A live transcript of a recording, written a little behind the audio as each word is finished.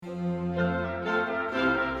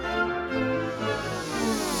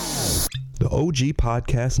OG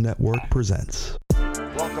Podcast Network presents.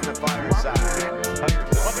 Welcome to Fireside.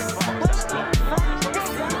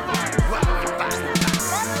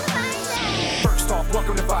 First off,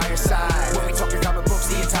 welcome to Fireside. Where we talking comic books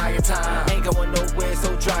the entire time. Ain't going nowhere,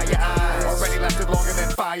 so dry your eyes. Already lasted longer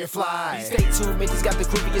than Firefly. Stay tuned, Mitch's got the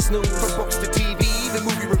creepiest news. From books to TV, the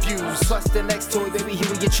movie reviews. Plus the next toy, baby,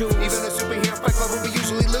 here we you choose. Even the superhero fight club where we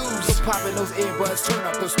usually lose. So pop in those earbuds, turn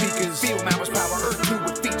up those speakers. Feel Mama's power, Earth 2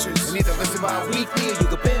 with features. And either listen bi-weekly or you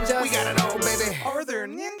can binge us. We gotta know, baby. Are there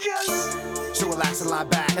ninjas? So relax and lie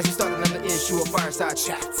back as we start another issue of Fireside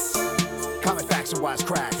Chats. Comic facts and wise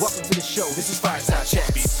cracks. Welcome to the show. This is Fireside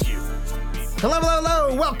Chats. Hello, hello,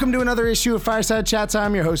 hello. Welcome to another issue of Fireside Chats.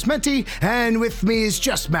 I'm your host, Menti, and with me is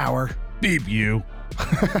Just Mauer. Beep you.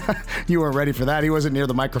 You weren't ready for that. He wasn't near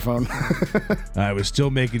the microphone. I was still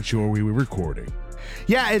making sure we were recording.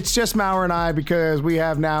 Yeah, it's just Mauer and I because we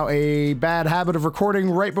have now a bad habit of recording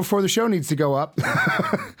right before the show needs to go up.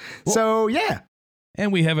 So, yeah.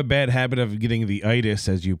 And we have a bad habit of getting the itis,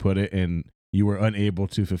 as you put it, and you were unable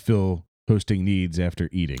to fulfill hosting needs after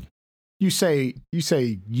eating. You say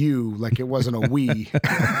you like it wasn't a we.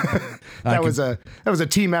 That was a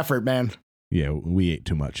team effort, man. Yeah, we ate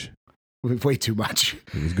too much. Way too much.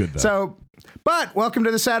 It was good, though. So, but welcome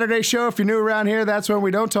to the Saturday show. If you're new around here, that's when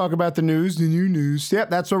we don't talk about the news, the new news.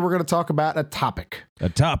 Yep, that's where we're going to talk about a topic. A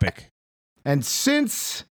topic. And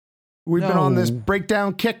since we've been on this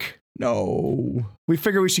breakdown kick, we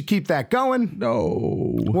figure we should keep that going.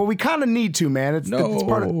 Well, we kind of need to, man. It's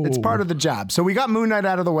part of the job. So we got Moon Knight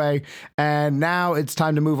out of the way, and now it's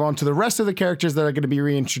time to move on to the rest of the characters that are going to be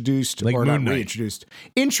reintroduced, like or Moon not Knight.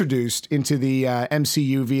 introduced into the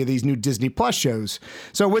MCU via these new Disney Plus shows.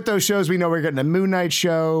 So with those shows, we know we're getting a Moon Knight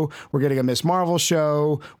show, we're getting a Miss Marvel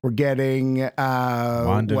show, we're getting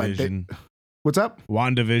WandaVision. What's up?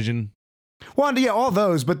 WandaVision. Well, yeah, all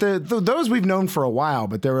those, but those we've known for a while,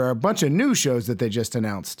 but there were a bunch of new shows that they just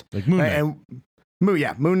announced. Like Moon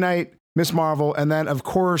Knight. Moon Knight, Miss Marvel, and then, of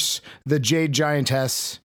course, the Jade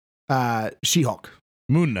Giantess, She-Hulk.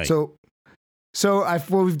 Moon Knight. So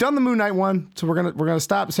we've done the Moon Knight one, so we're gonna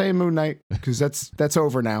stop saying Moon Knight because that's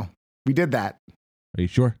over now. We did that. Are you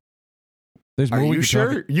sure? There's more. Are we you can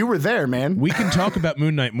sure? You were there, man. We can talk about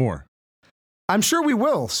Moon Knight more. I'm sure we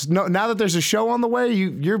will. No, now that there's a show on the way,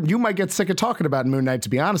 you might get sick of talking about Moon Knight. To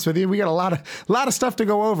be honest with you, we got a lot of stuff to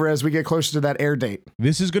go over as we get closer to that air date.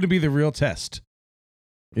 This is going to be the real test.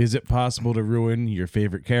 Is it possible to ruin your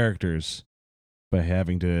favorite characters by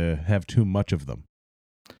having to have too much of them?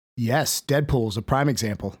 Yes, Deadpool's a prime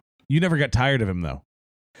example. You never got tired of him, though.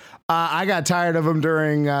 I got tired of him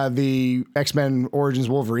during the X-Men Origins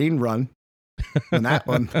Wolverine run. when that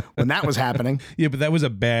was happening. Yeah, but that was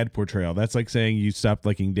a bad portrayal. That's like saying you stopped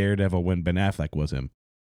liking Daredevil when Ben Affleck was him.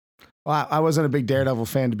 Well, I wasn't a big Daredevil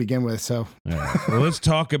fan to begin with, so. All right. Well, let's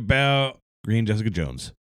talk about Green Jessica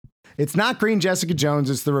Jones. It's not Green Jessica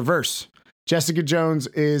Jones, it's the reverse. Jessica Jones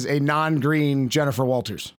is a non-green Jennifer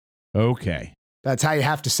Walters. Okay. That's how you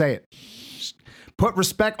have to say it. Put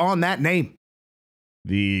respect on that name.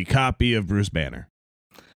 The copy of Bruce Banner.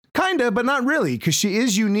 Kinda, but not really, because she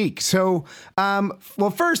is unique. So, well,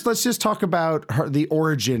 first, let's just talk about the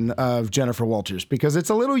origin of Jennifer Walters, because it's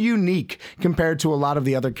a little unique compared to a lot of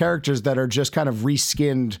the other characters that are just kind of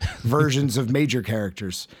reskinned versions of major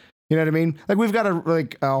characters. You know what I mean? Like, we've got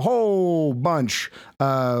a whole bunch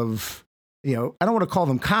of, I don't want to call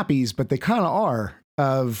them copies, but they kind of are,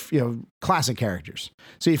 of, classic characters.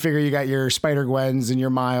 So you figure you got your Spider-Gwens and your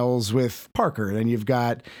Miles with Parker, and you've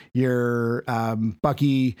got your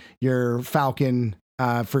Bucky, your Falcon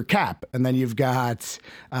for Cap, and then you've got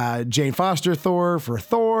Jane Foster Thor for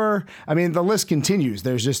Thor. I mean, the list continues.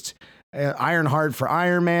 There's just Ironheart for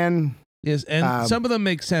Iron Man. Yes, and some of them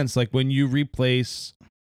make sense, like when you replace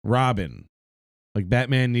Robin. Like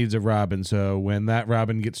Batman needs a Robin, so when that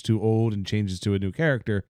Robin gets too old and changes to a new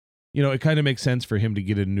character, it kind of makes sense for him to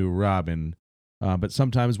get a new Robin. But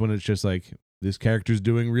sometimes when it's just like, this character's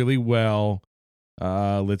doing really well,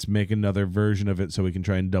 let's make another version of it so we can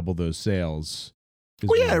try and double those sales.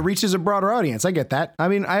 Well, yeah, it reaches a broader audience. I get that. I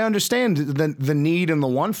mean, I understand the need and the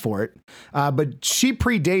want for it. But she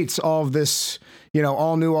predates all of this,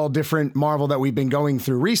 all new, all different Marvel that we've been going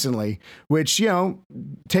through recently, which, love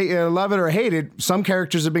it or hate it, some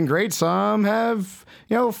characters have been great. Some have,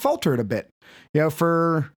 faltered a bit.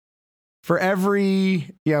 For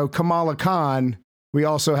every, Kamala Khan, we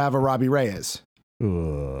also have a Robbie Reyes. You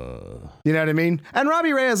know what I mean? And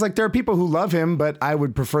Robbie Reyes, there are people who love him, but I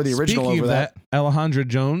would prefer the original over that. Alejandra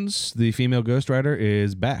Jones, the female Ghost Rider,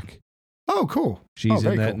 is back. Oh, cool. She's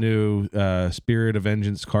in that new Spirit of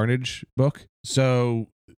Vengeance Carnage book. So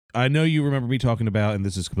I know you remember me talking about, and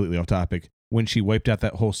this is completely off topic, when she wiped out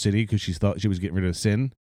that whole city because she thought she was getting rid of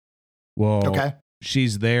Sin. Well, Okay.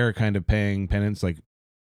 she's there kind of paying penance, like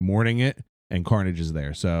mourning it, and Carnage is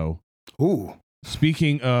there. So Ooh.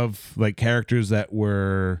 speaking of like characters that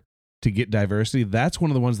were to get diversity, that's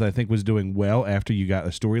one of the ones that I think was doing well after you got a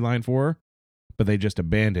storyline for her, but they just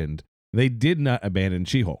abandoned. They did not abandon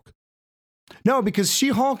She-Hulk. No, because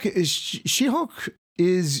She-Hulk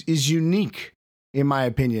is unique in my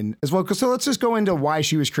opinion as well. So let's just go into why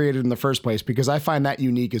she was created in the first place, because I find that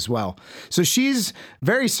unique as well. So she's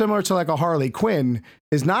very similar to like a Harley Quinn,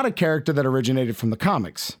 is not a character that originated from the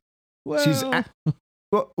comics. Well,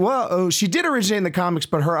 She did originate in the comics,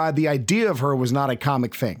 but the idea of her was not a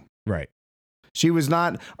comic thing. right. She was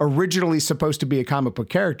not originally supposed to be a comic book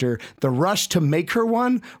character. The rush to make her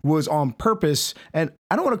one was on purpose. And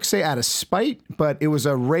I don't want to say out of spite, but it was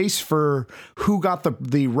a race for who got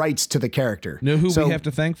the rights to the character. Know who we have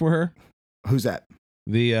to thank for her? Who's that?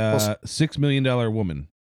 The $6 million woman.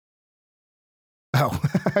 Oh,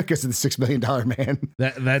 I guess it's the $6 million man.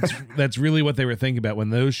 That's really what they were thinking about when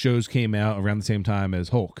those shows came out around the same time as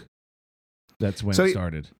Hulk. That's when it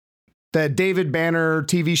started. The David Banner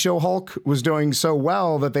TV show Hulk was doing so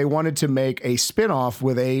well that they wanted to make a spinoff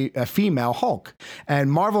with a female Hulk.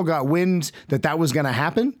 And Marvel got wind that was going to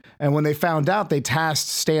happen. And when they found out, they tasked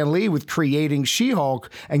Stan Lee with creating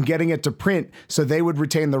She-Hulk and getting it to print so they would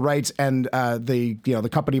retain the rights, and the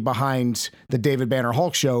company behind the David Banner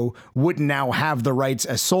Hulk show would now have the rights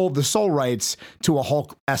the sole rights to a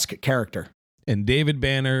Hulk-esque character. And David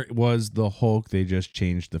Banner was the Hulk. They just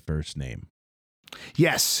changed the first name.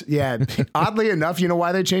 Yes. Yeah. Oddly enough, you know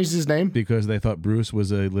why they changed his name? Because they thought Bruce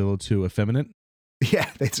was a little too effeminate. Yeah.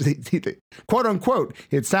 They, quote unquote,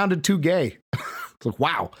 it sounded too gay. It's like,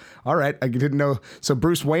 wow. All right. I didn't know. So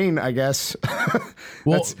Bruce Wayne, I guess.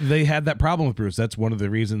 Well, they had that problem with Bruce. That's one of the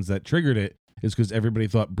reasons that triggered it, is because everybody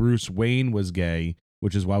thought Bruce Wayne was gay,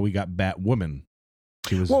 which is why we got Batwoman.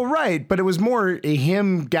 She was right. But it was more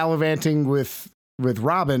him gallivanting with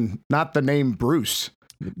Robin, not the name Bruce.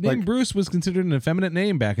 The name Bruce was considered an effeminate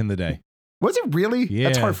name back in the day. Was it really? Yeah.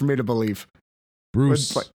 That's hard for me to believe.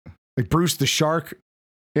 Bruce. Like Bruce the Shark,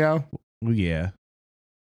 you know? Well, yeah.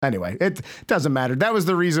 Anyway, it doesn't matter. That was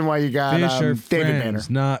the reason why you got Fish are David friends,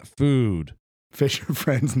 Banner. not food. Fish are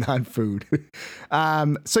friends, not food.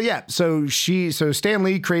 So Stan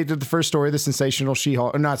Lee created the first story, the sensational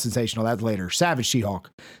She-Hulk, or not sensational, that's later. Savage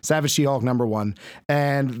She-Hulk #1.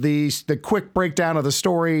 And the quick breakdown of the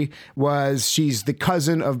story was she's the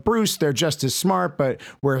cousin of Bruce. They're just as smart, but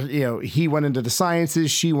where he went into the sciences,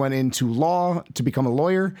 she went into law to become a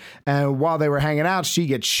lawyer. And while they were hanging out, she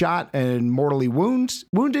gets shot and mortally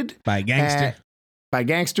wounded By a gangster. By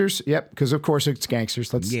gangsters, yep, because of course it's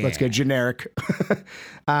gangsters. Let's get generic.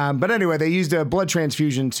 But anyway, they used a blood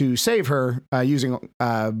transfusion to save her using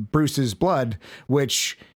Bruce's blood,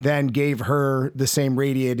 which then gave her the same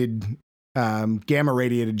gamma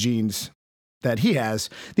radiated genes that he has.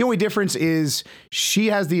 The only difference is she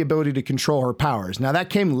has the ability to control her powers. Now that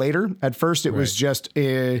came later. At first, it was just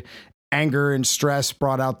anger and stress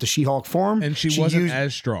brought out the She-Hulk form, And she wasn't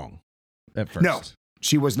as strong at first. No,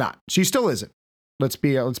 she was not. She still isn't. Let's be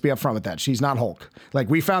upfront with that. She's not Hulk. Like,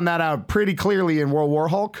 we found that out pretty clearly in World War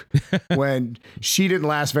Hulk when she didn't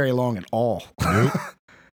last very long at all. Nope.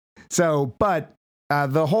 But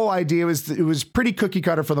the whole idea was it was pretty cookie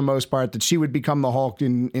cutter for the most part, that she would become the Hulk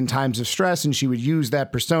in times of stress, and she would use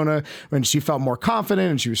that persona when she felt more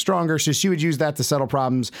confident and she was stronger. So she would use that to settle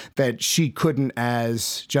problems that she couldn't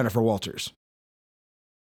as Jennifer Walters.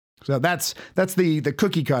 So that's the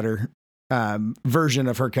cookie cutter version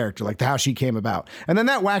of her character, like how she came about. And then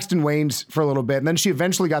that waxed and waned for a little bit. And then she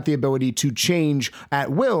eventually got the ability to change at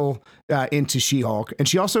will into She-Hulk. And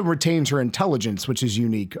she also retains her intelligence, which is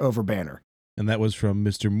unique over Banner. And that was from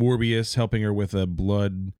Mr. Morbius helping her with a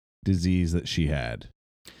blood disease that she had.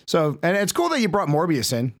 So, and it's cool that you brought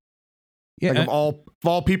Morbius in. Yeah. Like of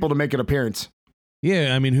all people to make an appearance.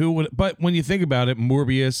 Yeah, I mean, who would? But when you think about it,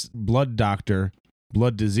 Morbius, blood doctor,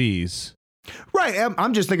 blood disease. Right.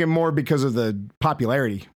 I'm just thinking more because of the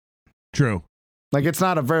popularity. True. Like, it's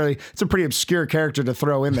a pretty obscure character to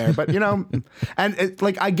throw in there, but and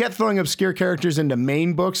I get throwing obscure characters into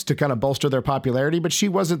main books to kind of bolster their popularity, but she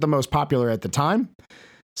wasn't the most popular at the time.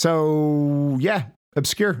 So yeah,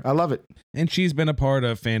 obscure. I love it. And she's been a part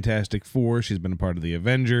of Fantastic Four. She's been a part of the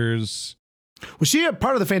Avengers. Well,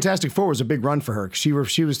 part of the Fantastic Four was a big run for her. She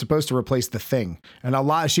was supposed to replace the Thing, and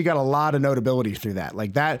she got a lot of notability through that.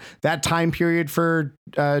 Like that time period for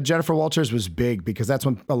Jennifer Walters was big because that's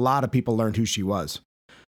when a lot of people learned who she was.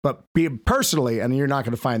 But personally, and you're not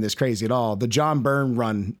going to find this crazy at all, the John Byrne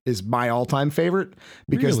run is my all-time favorite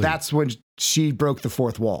because Really? that's when she broke the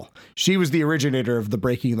fourth wall. She was the originator of the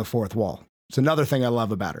breaking the fourth wall. It's another thing I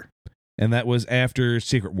love about her. And that was after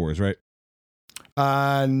Secret Wars, right?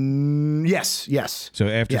 Yes. So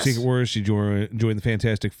after Yes. Secret Wars, she joined the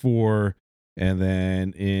Fantastic Four, and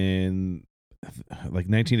then in like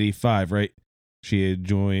 1985, right? She had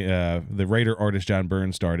joined the writer artist John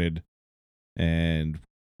Byrne started, and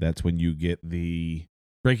that's when you get the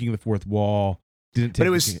breaking the fourth wall. Didn't take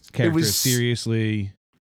the character seriously.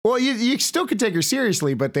 Well, you still could take her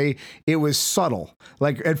seriously, but it was subtle.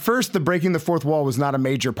 Like at first, the breaking the fourth wall was not a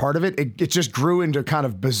major part of it. It just grew into kind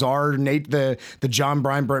of bizarre. The John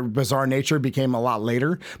Byrne bizarre nature became a lot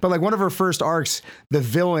later. But like one of her first arcs, the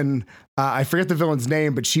villain, I forget the villain's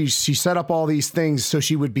name, but she set up all these things so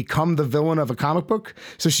she would become the villain of a comic book.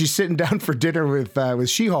 So she's sitting down for dinner with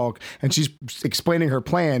She-Hulk, and she's explaining her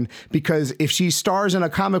plan because if she stars in a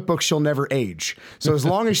comic book, she'll never age. So as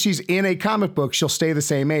long as she's in a comic book, she'll stay the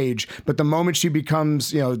same age. But the moment she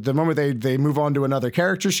becomes, the moment they move on to another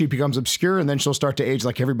character, she becomes obscure, and then she'll start to age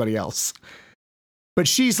like everybody else. But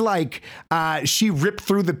she's like, she ripped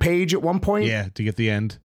through the page at one point. Yeah, to get the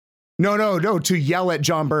end. No, to yell at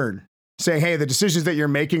John Byrne, saying, "Hey, the decisions that you're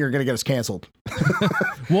making are going to get us canceled."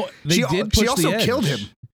 Well, she also killed him.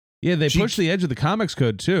 Yeah, they pushed the edge of the comics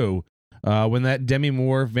code too. When that Demi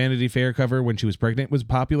Moore Vanity Fair cover when she was pregnant was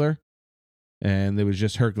popular, and it was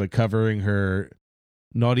just her like covering her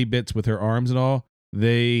naughty bits with her arms and all.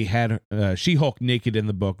 They had She-Hulk naked in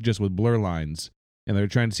the book just with blur lines, and they were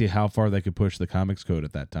trying to see how far they could push the comics code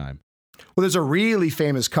at that time. Well, there's a really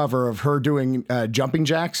famous cover of her doing jumping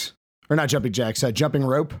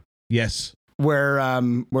rope. Yes. Where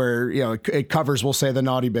it covers, we'll say, the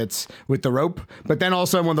naughty bits with the rope, but then all of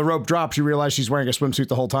a sudden when the rope drops, you realize she's wearing a swimsuit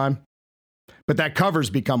the whole time. But that cover's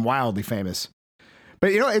become wildly famous.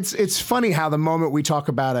 But it's funny how the moment we talk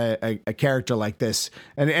about a character like this,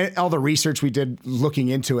 and all the research we did looking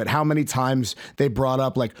into it, how many times they brought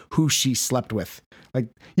up like who she slept with. Like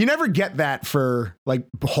you never get that for like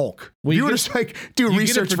Hulk. Well, you were just like do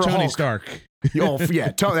research for Tony Hulk. Stark. Oh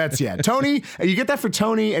yeah, Tony. You get that for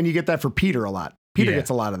Tony, and you get that for Peter a lot. Peter gets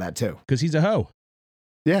a lot of that too Because he's a hoe.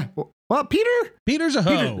 Yeah. Well, Peter's a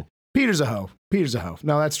hoe. Peter's a hoe.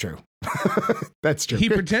 No, that's true. That's true. He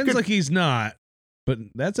pretends like he's not, but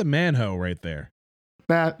that's a man hoe right there.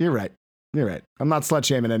 Nah, you're right. I'm not slut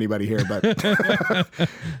shaming anybody here, but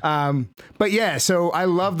yeah. So I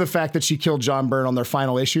love the fact that she killed John Byrne on their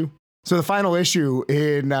final issue. So the final issue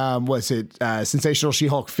in Sensational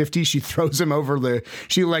She-Hulk 50, she throws him over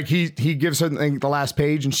he gives her the last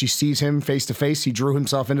page and she sees him face to face. He drew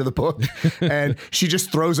himself into the book and she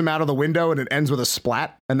just throws him out of the window and it ends with a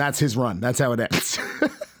splat. And that's his run. That's how it ends.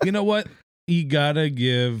 You know what? You gotta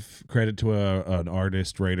give credit to an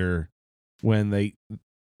artist writer when they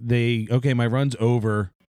okay, my run's over.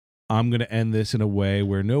 I'm gonna end this in a way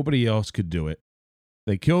where nobody else could do it.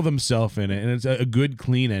 They kill themselves in it, and it's a good,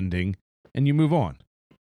 clean ending, and you move on.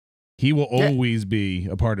 He will always be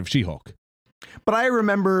a part of She-Hulk. But I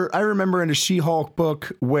remember in a She-Hulk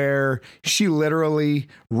book where she literally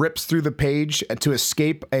rips through the page to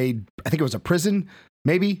escape I think it was a prison,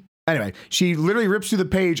 maybe. Anyway, she literally rips through the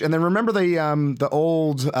page, and then remember the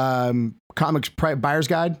old comics buyer's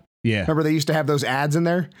guide? Yeah. Remember they used to have those ads in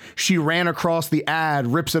there? She ran across the ad,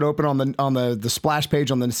 rips it open on the splash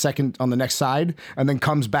page on the next side, and then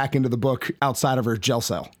comes back into the book outside of her jail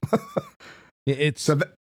cell.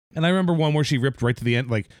 And I remember one where she ripped right to the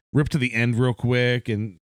end, like ripped to the end real quick,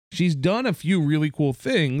 and she's done a few really cool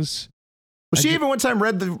things. Well, she even one time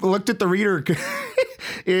looked at the reader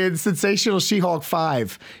in Sensational She-Hulk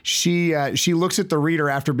 5. She looks at the reader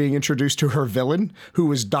after being introduced to her villain, who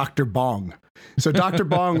was Dr. Bong. So Dr.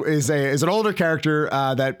 Bong is an older character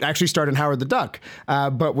that actually starred in Howard the Duck.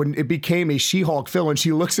 But when it became a She-Hulk villain,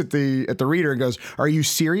 she looks at the reader and goes, "Are you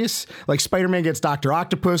serious? Like Spider-Man gets Dr.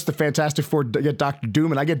 Octopus, the Fantastic Four get Dr.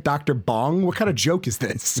 Doom, and I get Dr. Bong? What kind of joke is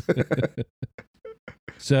this?"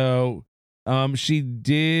 So she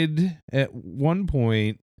did at one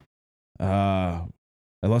point, I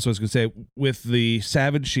lost what I was going to say, with the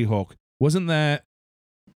Savage She-Hulk. Wasn't that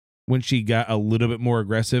when she got a little bit more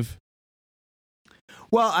aggressive?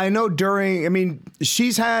 Well, I know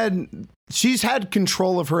she's had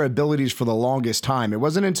control of her abilities for the longest time. It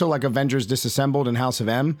wasn't until like Avengers Disassembled and House of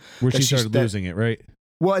M where she started losing it, right?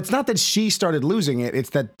 Well, it's not that she started losing it. It's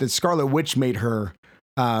that the Scarlet Witch made her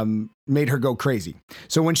made her go crazy.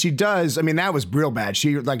 So when she does, I mean, that was real bad.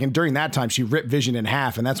 She like, and during that time, she ripped Vision in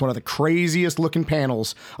half, and that's one of the craziest looking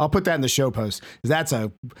panels. I'll put that in the show post. That's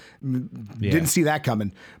didn't see that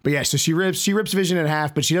coming. But yeah, so she rips Vision in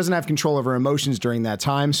half, but she doesn't have control of her emotions during that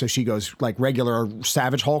time. So she goes like regular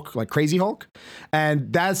Savage Hulk, like Crazy Hulk,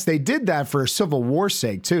 and they did that for Civil War's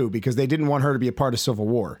sake too, because they didn't want her to be a part of Civil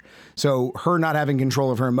War. So her not having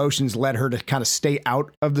control of her emotions led her to kind of stay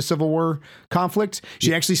out of the Civil War conflict.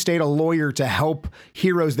 She actually stayed a lawyer to help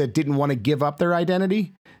heroes that didn't want to give up their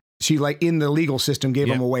identity. She, like, in the legal system, gave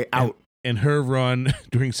them a way out. And her run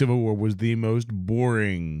during Civil War was the most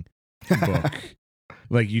boring book.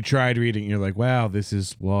 Like, you tried reading, and you're like, wow, this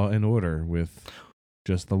is Law and Order with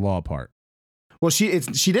just the law part. Well, she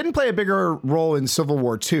didn't play a bigger role in Civil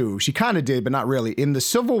War 2. She kind of did, but not really. In the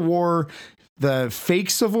Civil War, the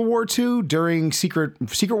fake Civil War 2 during Secret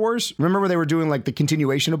Wars, remember where they were doing like the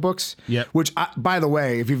continuation of books? Yep. Which, by the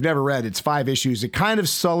way, if you've never read, it's 5 issues. It kind of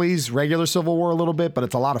sullies regular Civil War a little bit, but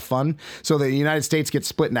it's a lot of fun. So the United States gets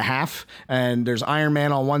split into half, and there's Iron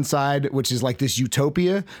Man on one side, which is like this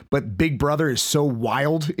utopia, but Big Brother is so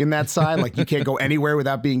wild in that side, like you can't go anywhere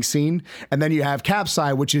without being seen. And then you have Cap's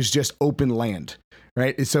side, which is just open land.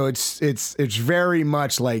 Right. So it's very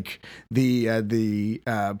much like the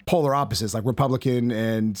polar opposites, like Republican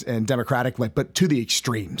and Democratic, like, but to the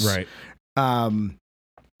extremes. Right.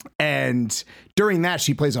 And during that,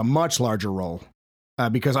 she plays a much larger role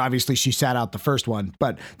because obviously she sat out the first one.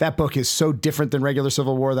 But that book is so different than regular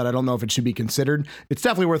Civil War that I don't know if it should be considered. It's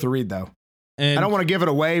definitely worth a read, though. And I don't want to give it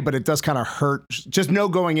away, but it does kind of hurt. Just know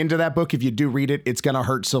going into that book, if you do read it, it's going to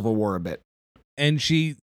hurt Civil War a bit. And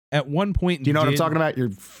she... At one point, do you know what I'm talking about?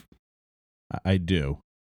 I do.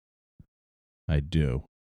 I don't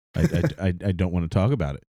want to talk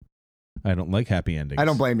about it. I don't like happy endings. I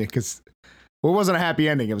don't blame you because it wasn't a happy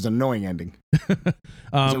ending. It was an annoying ending. It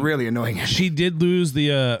was a really annoying ending. She did lose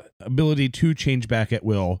the ability to change back at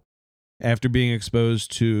will after being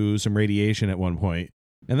exposed to some radiation at one point.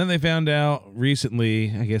 And then they found out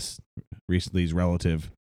recently, I guess recently is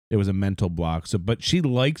relative, it was a mental block. But she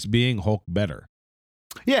likes being Hulk better.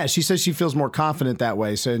 Yeah, she says she feels more confident that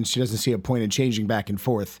way, and she doesn't see a point in changing back and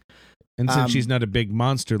forth. And since she's not a big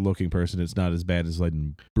monster-looking person, it's not as bad as like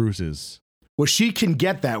Bruce's. Well, she can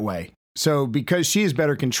get that way. So because she has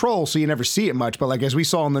better control, so you never see it much. But like as we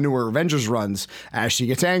saw in the newer Avengers runs, as she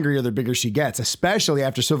gets angrier, the bigger she gets, especially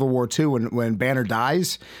after Civil War II when Banner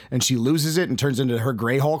dies and she loses it and turns into her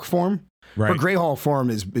Grey Hulk form. Right. Her Grey Hulk form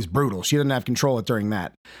is brutal. She doesn't have control of it during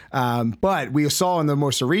that. But we saw in the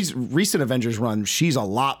most recent Avengers run, she's a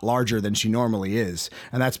lot larger than she normally is.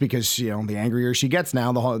 And that's because, the angrier she gets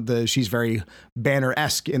now, she's very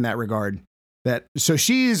Banner-esque in that regard. So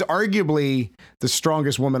she's arguably the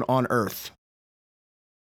strongest woman on Earth.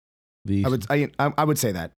 I would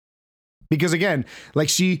say that. Because again, like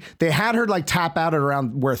they had her like tap out at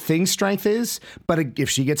around where Thing's strength is, but if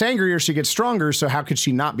she gets angrier, she gets stronger. So how could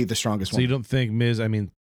she not be the strongest one? So you don't think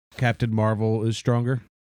Captain Marvel is stronger?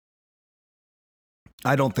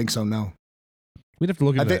 I don't think so. No. We'd have to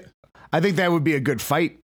look at that. I think that would be a good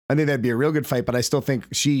fight. I think that'd be a real good fight, but I still think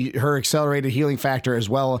her accelerated healing factor, as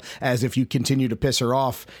well as if you continue to piss her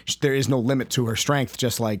off, there is no limit to her strength,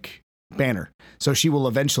 just like Banner. So she will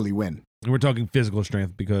eventually win. And we're talking physical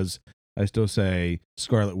strength because I still say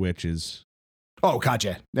Scarlet Witch is... Oh,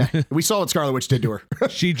 gotcha. We saw what Scarlet Witch did to her.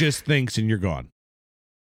 She just thinks and you're gone.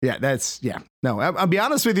 Yeah, No, I'll be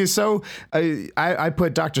honest with you. So I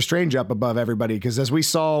put Doctor Strange up above everybody because as we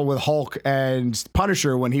saw with Hulk and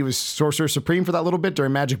Punisher when he was Sorcerer Supreme for that little bit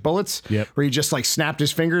during Magic Bullets, where he just like snapped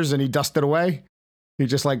his fingers and he dusted away. He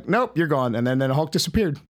just like, nope, you're gone. And then Hulk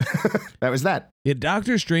disappeared. That was that. Yeah,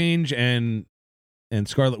 Doctor Strange and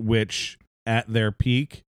Scarlet Witch at their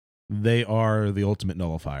peak, they are the ultimate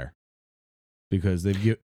nullifier because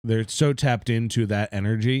they're so tapped into that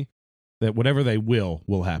energy that whatever they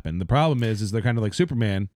will happen. The problem is they're kind of like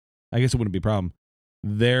Superman. I guess it wouldn't be a problem.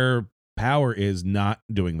 Their power is not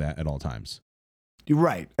doing that at all times. You're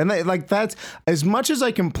right. And that's as much as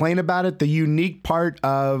I complain about it, the unique part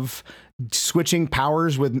of switching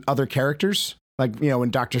powers with other characters, like,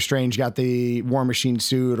 when Doctor Strange got the War Machine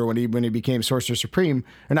suit or when he became Sorcerer Supreme,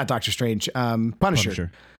 or not Doctor Strange,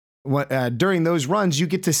 Punisher. During those runs, you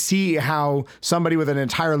get to see how somebody with an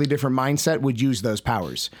entirely different mindset would use those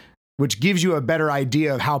powers, which gives you a better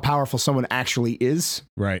idea of how powerful someone actually is.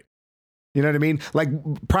 Right. You know what I mean? Like,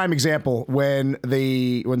 prime example, when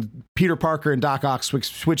Peter Parker and Doc Ock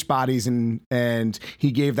switched bodies and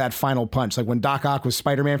he gave that final punch. Like when Doc Ock was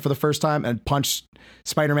Spider-Man for the first time and punched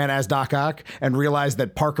Spider-Man as Doc Ock and realized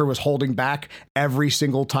that Parker was holding back every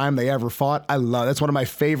single time they ever fought. That's one of my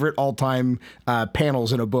favorite all-time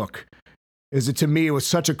panels in a book. To me, it was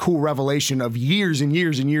such a cool revelation of years and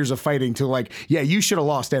years and years of fighting to like, yeah, you should have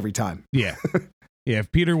lost every time. Yeah. Yeah,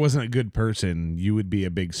 if Peter wasn't a good person, you would be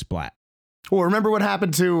a big splat. Well, remember what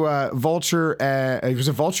happened to Vulture? Was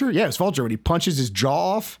it Vulture? Yeah, it was Vulture when he punches his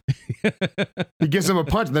jaw off. He gives him a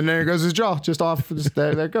punch, and then there goes his jaw, just off.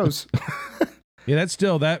 There it goes. Yeah, that's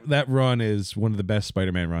still that run is one of the best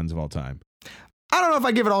Spider-Man runs of all time. I don't know if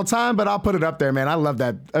I give it all time, but I'll put it up there, man. I love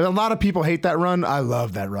that. A lot of people hate that run. I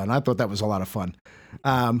love that run. I thought that was a lot of fun.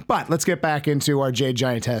 But let's get back into our Jade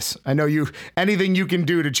Giantess. I know anything you can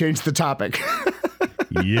do to change the topic.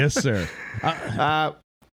 Yes, sir.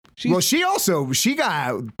 She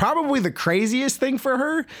got probably the craziest thing for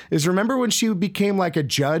her is remember when she became like a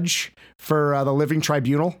judge for the Living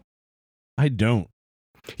Tribunal? I don't.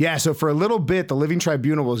 Yeah, so for a little bit, the Living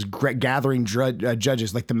Tribunal was gathering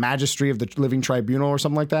judges, like the Magistry of the Living Tribunal or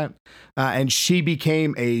something like that. And she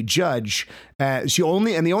became a judge. The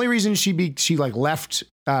only reason she left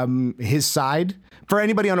his side. For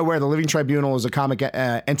anybody unaware, the Living Tribunal is a comic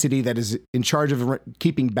entity that is in charge of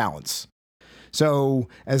keeping balance. So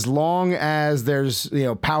as long as there's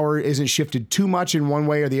power isn't shifted too much in one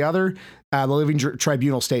way or the other, the Living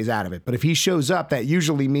Tribunal stays out of it. But if he shows up, that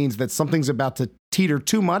usually means that something's about to teeter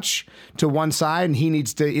too much to one side, and he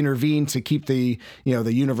needs to intervene to keep the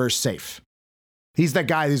universe safe. He's that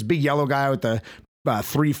guy, this big yellow guy with the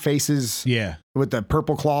three faces, with the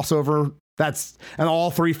purple cloths over. And all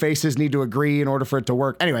three faces need to agree in order for it to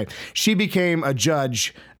work. Anyway, she became a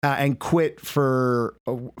judge and quit for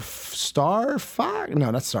Star Fox. No,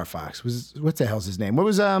 not Star Fox. What the hell's his name? What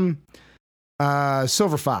was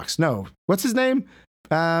Silver Fox? No, what's his name?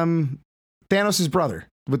 Thanos' brother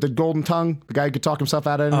with the golden tongue. The guy who could talk himself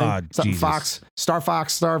out of anything. Something Jesus. Fox, Star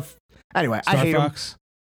Fox, Anyway, Star I hate Fox.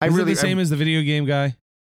 him. Is it the same as the video game guy?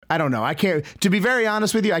 I don't know. I can't. To be very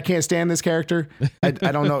honest with you, I can't stand this character. I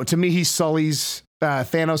don't know. To me, he sullies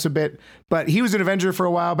Thanos a bit. But he was an Avenger for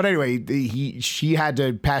a while. But anyway, she had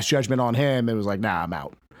to pass judgment on him. It was like, nah, I'm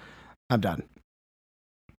out. I'm done.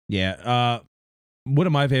 Yeah. One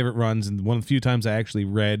of my favorite runs, and one of the few times I actually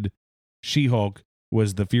read She-Hulk,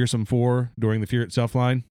 was the Fearsome Four during the Fear Itself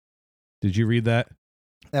line. Did you read that?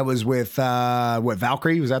 That was with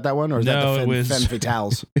Valkyrie? Was that one? Or was that the Femme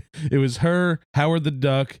Fatales? It was her, Howard the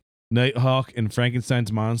Duck, Nighthawk, and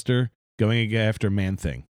Frankenstein's monster going after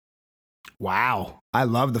Man-Thing. Wow. I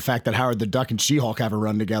love the fact that Howard the Duck and She-Hulk have a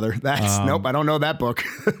run together. Nope, I don't know that book.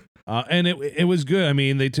 And it was good. I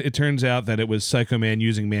mean, it turns out that it was Psycho Man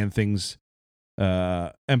using Man-Thing's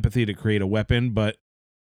empathy to create a weapon, but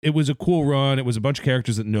it was a cool run. It was a bunch of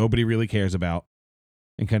characters that nobody really cares about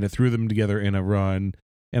and kind of threw them together in a run.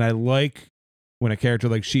 And I like when a character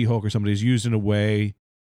like She-Hulk or somebody is used in a way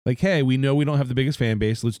like, hey, we know we don't have the biggest fan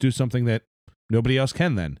base. Let's do something that nobody else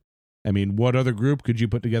can then. I mean, what other group could you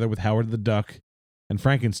put together with Howard the Duck and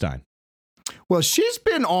Frankenstein? Well, she's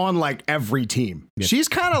been on like every team. Yep. She's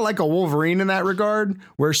kind of like a Wolverine in that regard,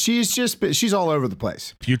 where she's all over the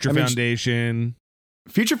place. Future Foundation,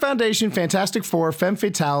 Fantastic Four, Femme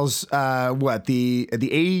Fatales,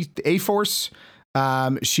 the A-Force.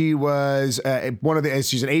 She was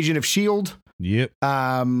she's an agent of S.H.I.E.L.D. Yep.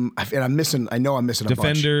 And I'm missing a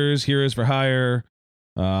Defenders, bunch. Heroes for Hire,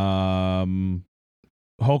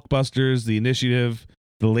 Hulkbusters, The Initiative,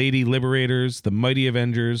 the Lady Liberators, the Mighty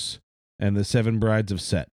Avengers, and the Seven Brides of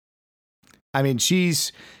Set. I mean,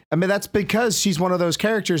 that's because she's one of those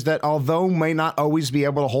characters that, although may not always be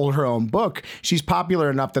able to hold her own book, she's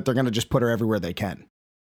popular enough that they're going to just put her everywhere they can.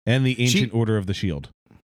 And the Ancient Order of the Shield.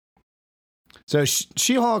 So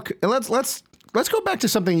She-Hulk, let's go back to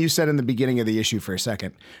something you said in the beginning of the issue for a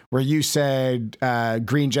second, where you said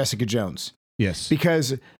Green Jessica Jones. Yes.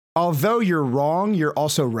 Because although you're wrong, you're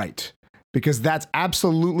also right. Because that's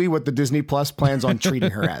absolutely what the Disney Plus plans on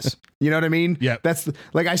treating her as. You know what I mean? Yeah.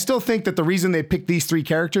 I still think that the reason they picked these three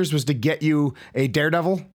characters was to get you a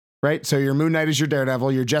Daredevil, right? So your Moon Knight is your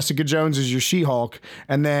Daredevil, your Jessica Jones is your She-Hulk,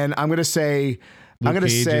 and then I'm going to say Luke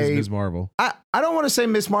Cage is Ms. Marvel. I don't want to say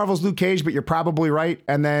Ms. Marvel's Luke Cage, but you're probably right.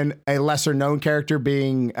 And then a lesser known character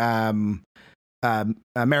being America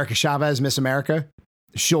Chavez, Miss America.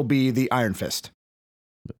 She'll be the Iron Fist.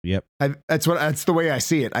 Yep. That's the way I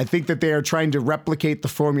see it. I think that they are trying to replicate the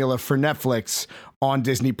formula for Netflix on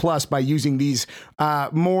Disney Plus by using these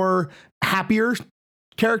more happier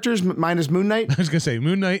characters minus Moon Knight. I was gonna say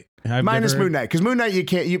Moon Knight. Moon Knight, because Moon Knight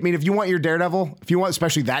if you want your Daredevil, if you want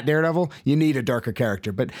especially that Daredevil, you need a darker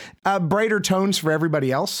character. But brighter tones for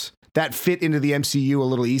everybody else that fit into the MCU a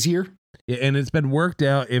little easier. Yeah, and it's been worked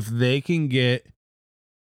out if they can get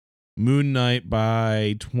Moon Knight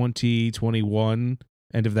by 2021.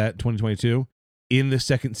 End of that 2022, in the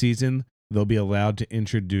second season, they'll be allowed to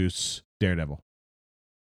introduce Daredevil.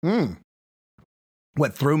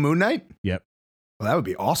 What, through Moon Knight? Yep. Well, that would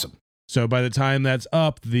be awesome. So by the time that's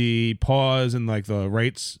up, the pause and like the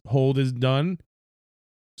rights hold is done.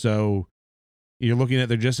 So you're looking at,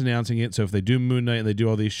 they're just announcing it. So if they do Moon Knight and they do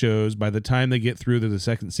all these shows, by the time they get through to the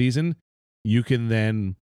second season, you can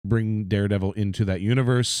then bring Daredevil into that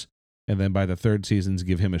universe. And then by the third seasons,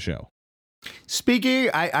 give him a show. Speaking,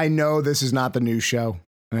 I know this is not the news show,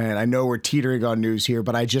 and I know we're teetering on news here,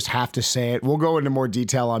 but I just have to say it. We'll go into more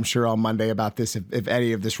detail, I'm sure, on Monday about this, if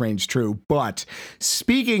any of this rings true. But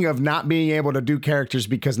speaking of not being able to do characters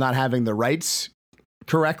because not having the rights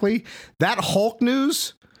correctly, that Hulk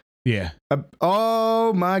news... Yeah.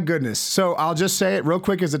 Oh my goodness. So I'll just say it real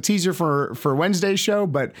quick as a teaser for Wednesday's show.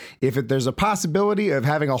 But if there's a possibility of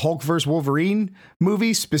having a Hulk vs. Wolverine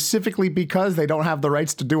movie, specifically because they don't have the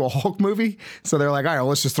rights to do a Hulk movie. So they're like, all right, well,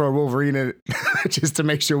 let's just throw Wolverine in it just to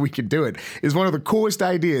make sure we can do it, is one of the coolest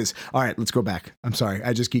ideas. All right, let's go back. I'm sorry.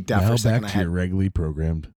 I just geeked out for a second. Back to your regularly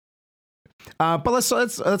programmed. But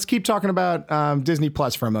let's keep talking about Disney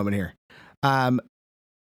Plus for a moment here.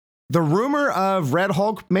 The rumor of Red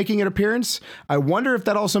Hulk making an appearance, I wonder if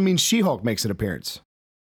that also means She-Hulk makes an appearance.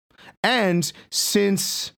 And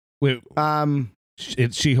since... Wait,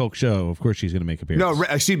 it's She-Hulk show. Of course she's going to make an appearance. No,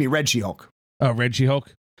 excuse me, Red She-Hulk. Oh, Red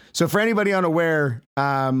She-Hulk? So for anybody unaware,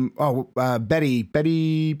 Betty,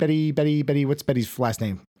 what's Betty's last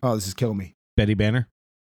name? Oh, this is killing me. Betty Banner?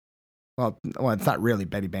 Well, it's not really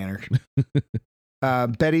Betty Banner.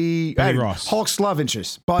 Betty Ross. Hulk's love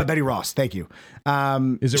interest. Betty Ross. Thank you.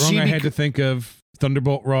 Is it wrong I had to think of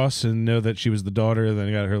Thunderbolt Ross and know that she was the daughter, then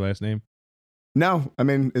I got her last name? No, I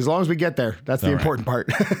mean, as long as we get there, that's the important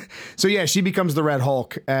part. So yeah, she becomes the Red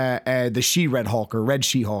Hulk, the She-Red Hulk or Red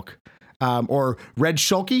She-Hulk, or Red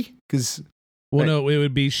Shulky, because... Well, no, it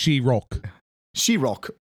would be She-Hulk.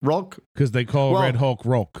 She-Hulk. Hulk? Because they call Red Hulk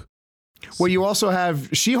Hulk. Well, you also have...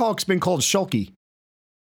 She-Hulk's been called Shulky.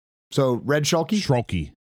 So Red Shulky?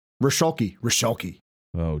 Shulky. Rashulky.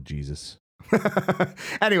 Oh, Jesus.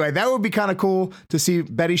 Anyway, that would be kind of cool to see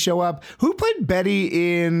Betty show up. Who played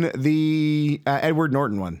Betty in the Edward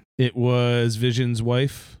Norton one? It was Vision's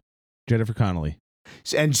wife, Jennifer Connelly.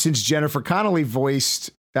 And since Jennifer Connelly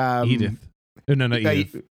voiced... Edith. Oh, no, not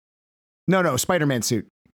Edith. No, Spider-Man suit.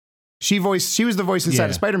 She was the voice inside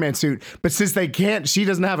a Spider-Man suit. But since she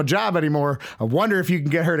doesn't have a job anymore, I wonder if you can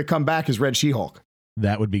get her to come back as Red She-Hulk.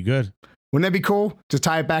 That would be good. Wouldn't that be cool to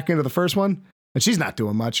tie it back into the first one? And she's not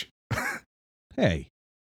doing much. Hey.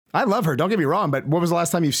 I love her. Don't get me wrong, but when was the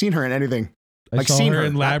last time you've seen her in anything? I saw her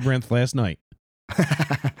in Labyrinth last night.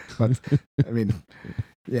 But, I mean,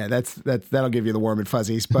 yeah, that'll give you the warm and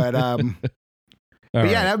fuzzies. But,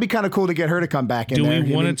 yeah, that would be kind of cool to get her to come back in. Do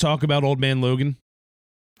we want to talk about Old Man Logan?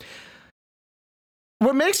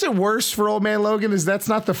 What makes it worse for Old Man Logan is that's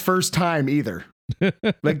not the first time either.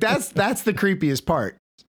 Like that's the creepiest part.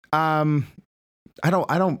 I'm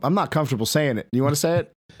not comfortable saying it. You want to say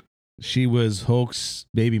it? She was Hulk's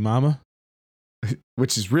baby mama,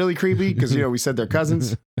 which is really creepy because we said they're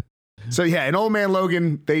cousins. So yeah, in Old Man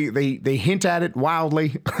Logan, they hint at it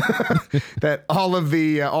wildly that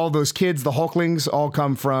all those kids, the Hulklings, all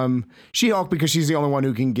come from She-Hulk because she's the only one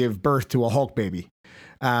who can give birth to a Hulk baby.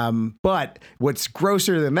 But what's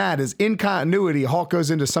grosser than that is in continuity, Hulk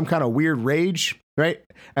goes into some kind of weird rage, right?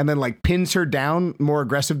 And then like pins her down more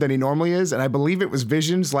aggressive than he normally is. And I believe it was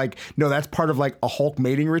Vision's like, no, that's part of like a Hulk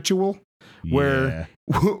mating ritual where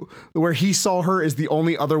he saw her as the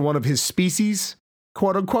only other one of his species,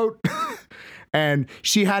 quote unquote. And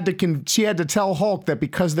she had to tell Hulk that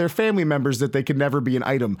because they're family members that they could never be an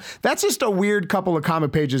item. That's just a weird couple of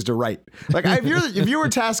comic pages to write. Like if you were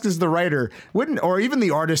tasked as the writer, or even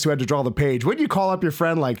the artist who had to draw the page, wouldn't you call up your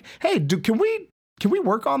friend like, hey, can we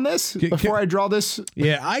work on this before I draw this?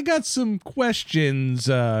 Yeah, I got some questions.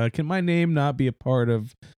 Can my name not be a part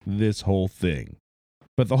of this whole thing?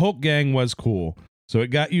 But the Hulk gang was cool. So it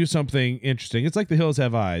got you something interesting. It's like The Hills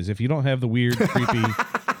Have Eyes. If you don't have the weird, creepy...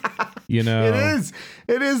 It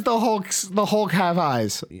is the Hulk have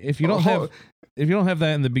eyes. If you don't have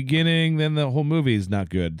that in the beginning, then the whole movie is not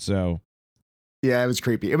good. So yeah, it was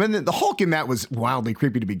creepy. I mean, the Hulk in that was wildly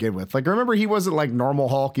creepy to begin with. Like, remember, he wasn't like normal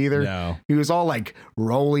Hulk either. No, he was all like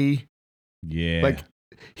roly. Yeah, like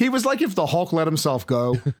he was like if the Hulk let himself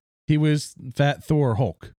go. He was Fat Thor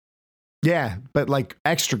Hulk. Yeah, but like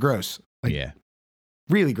extra gross. Like, yeah,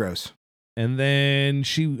 really gross. And then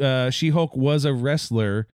She-Hulk was a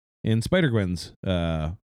wrestler in Spider-Gwen's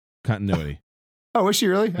continuity. Oh, was she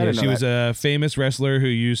really? I didn't know she was a famous wrestler who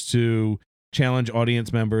used to challenge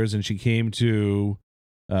audience members, and she came to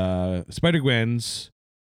Spider-Gwen's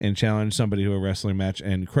and challenged somebody to a wrestling match,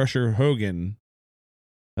 and Crusher Hogan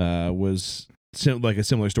was like a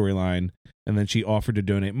similar storyline, and then she offered to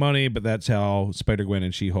donate money, but that's how Spider-Gwen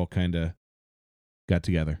and She-Hulk kind of got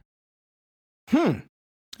together.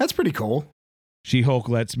 That's pretty cool. She-Hulk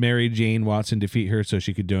lets Mary Jane Watson defeat her so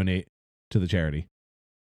she could donate to the charity.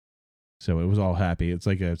 So it was all happy. It's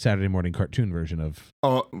like a Saturday morning cartoon version of.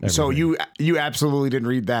 Oh, so you absolutely didn't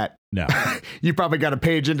read that. No. You probably got a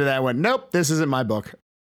page into that and went, nope, this isn't my book.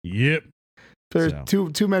 Yep. There's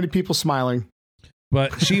too many people smiling.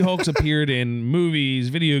 But She-Hulk's appeared in movies,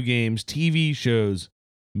 video games, TV shows,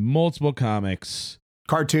 multiple comics.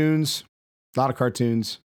 Cartoons. A lot of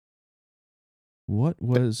cartoons. What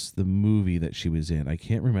was the movie that she was in? I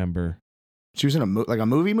can't remember. She was in a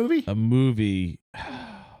movie? A movie.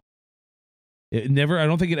 I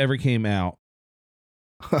don't think it ever came out.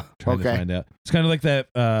 Trying to find out. It's kind of like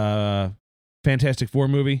that Fantastic Four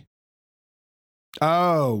movie.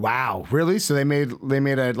 Oh, wow. Really? So they made a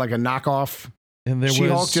knockoff. And there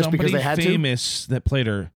She-Hulk was just because somebody they had famous that played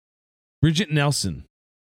her. Bridget Nelson.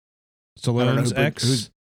 Stallone's ex.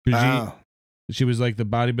 Brigitte. She was like the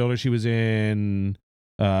bodybuilder. She was in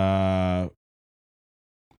Red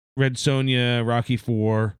Sonja, Rocky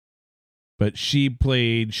IV. But she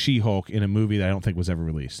played She-Hulk in a movie that I don't think was ever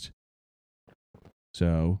released.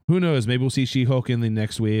 So who knows? Maybe we'll see She-Hulk in the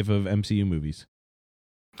next wave of MCU movies.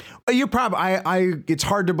 You're probably. It's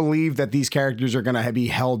hard to believe that these characters are going to be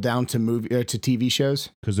held down to TV shows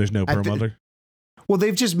because there's no Perlmutter. Well,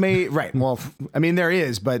 they've just made right. Well, I mean there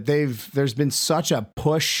is, but there's been such a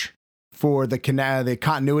push for the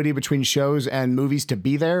continuity between shows and movies to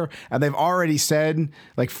be there, and they've already said,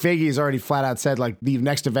 like Feige has already flat out said, like the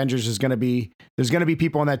next Avengers there's going to be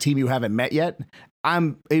people on that team you haven't met yet.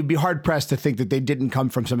 It'd be hard pressed to think that they didn't come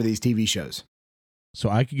from some of these TV shows. So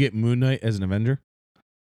I could get Moon Knight as an Avenger.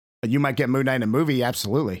 You might get Moon Knight in a movie,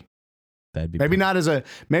 absolutely. That'd be maybe not as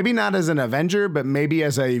an Avenger, but maybe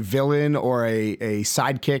as a villain or a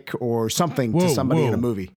sidekick or something to somebody in a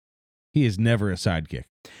movie. He is never a sidekick.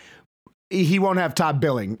 He won't have top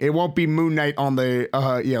billing. It won't be Moon Knight on the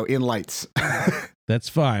in lights. That's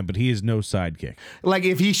fine, but he is no sidekick. Like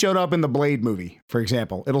if he showed up in the Blade movie, for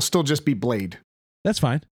example, it'll still just be Blade. That's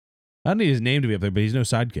fine. I don't need his name to be up there, but he's no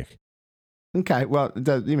sidekick. Okay, well,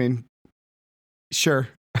 you mean sure.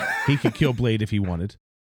 He could kill Blade if he wanted.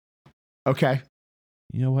 Okay.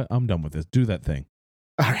 You know what? I'm done with this. Do that thing.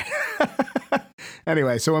 All right.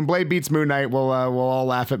 Anyway, so when Blade beats Moon Knight, we'll all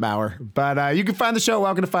laugh at Maurer. But you can find the show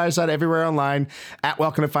Welcome to Fireside everywhere online at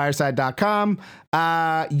welcometofireside.com.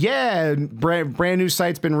 Brand new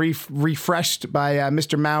site's been refreshed by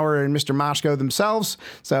Mr. Maurer and Mr. Moshko themselves.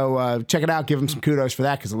 So check it out. Give them some kudos for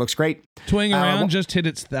that because it looks great. Twing Around just hit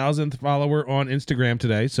its 1,000th follower on Instagram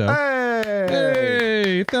today. So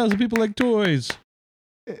hey 1,000 people like toys.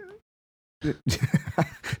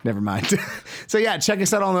 Never mind. So yeah, check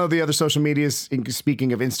us out on all the other social medias.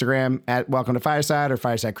 Speaking of Instagram, at Welcome to Fireside or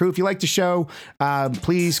Fireside Crew. If you like the show,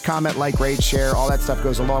 please comment, like, rate, share. All that stuff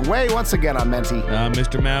goes a long way. Once again, I'm Menti.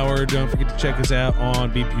 Mr. Maurer. Don't forget to check us out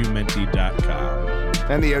on bpumenti.com.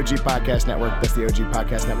 And the OG Podcast Network. That's the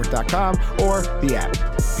OGPodcastNetwork.com or the app.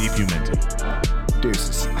 BPU Menti.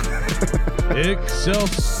 Deuces.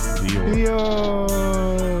 Excelsior. Yo.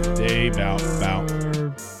 Day bout.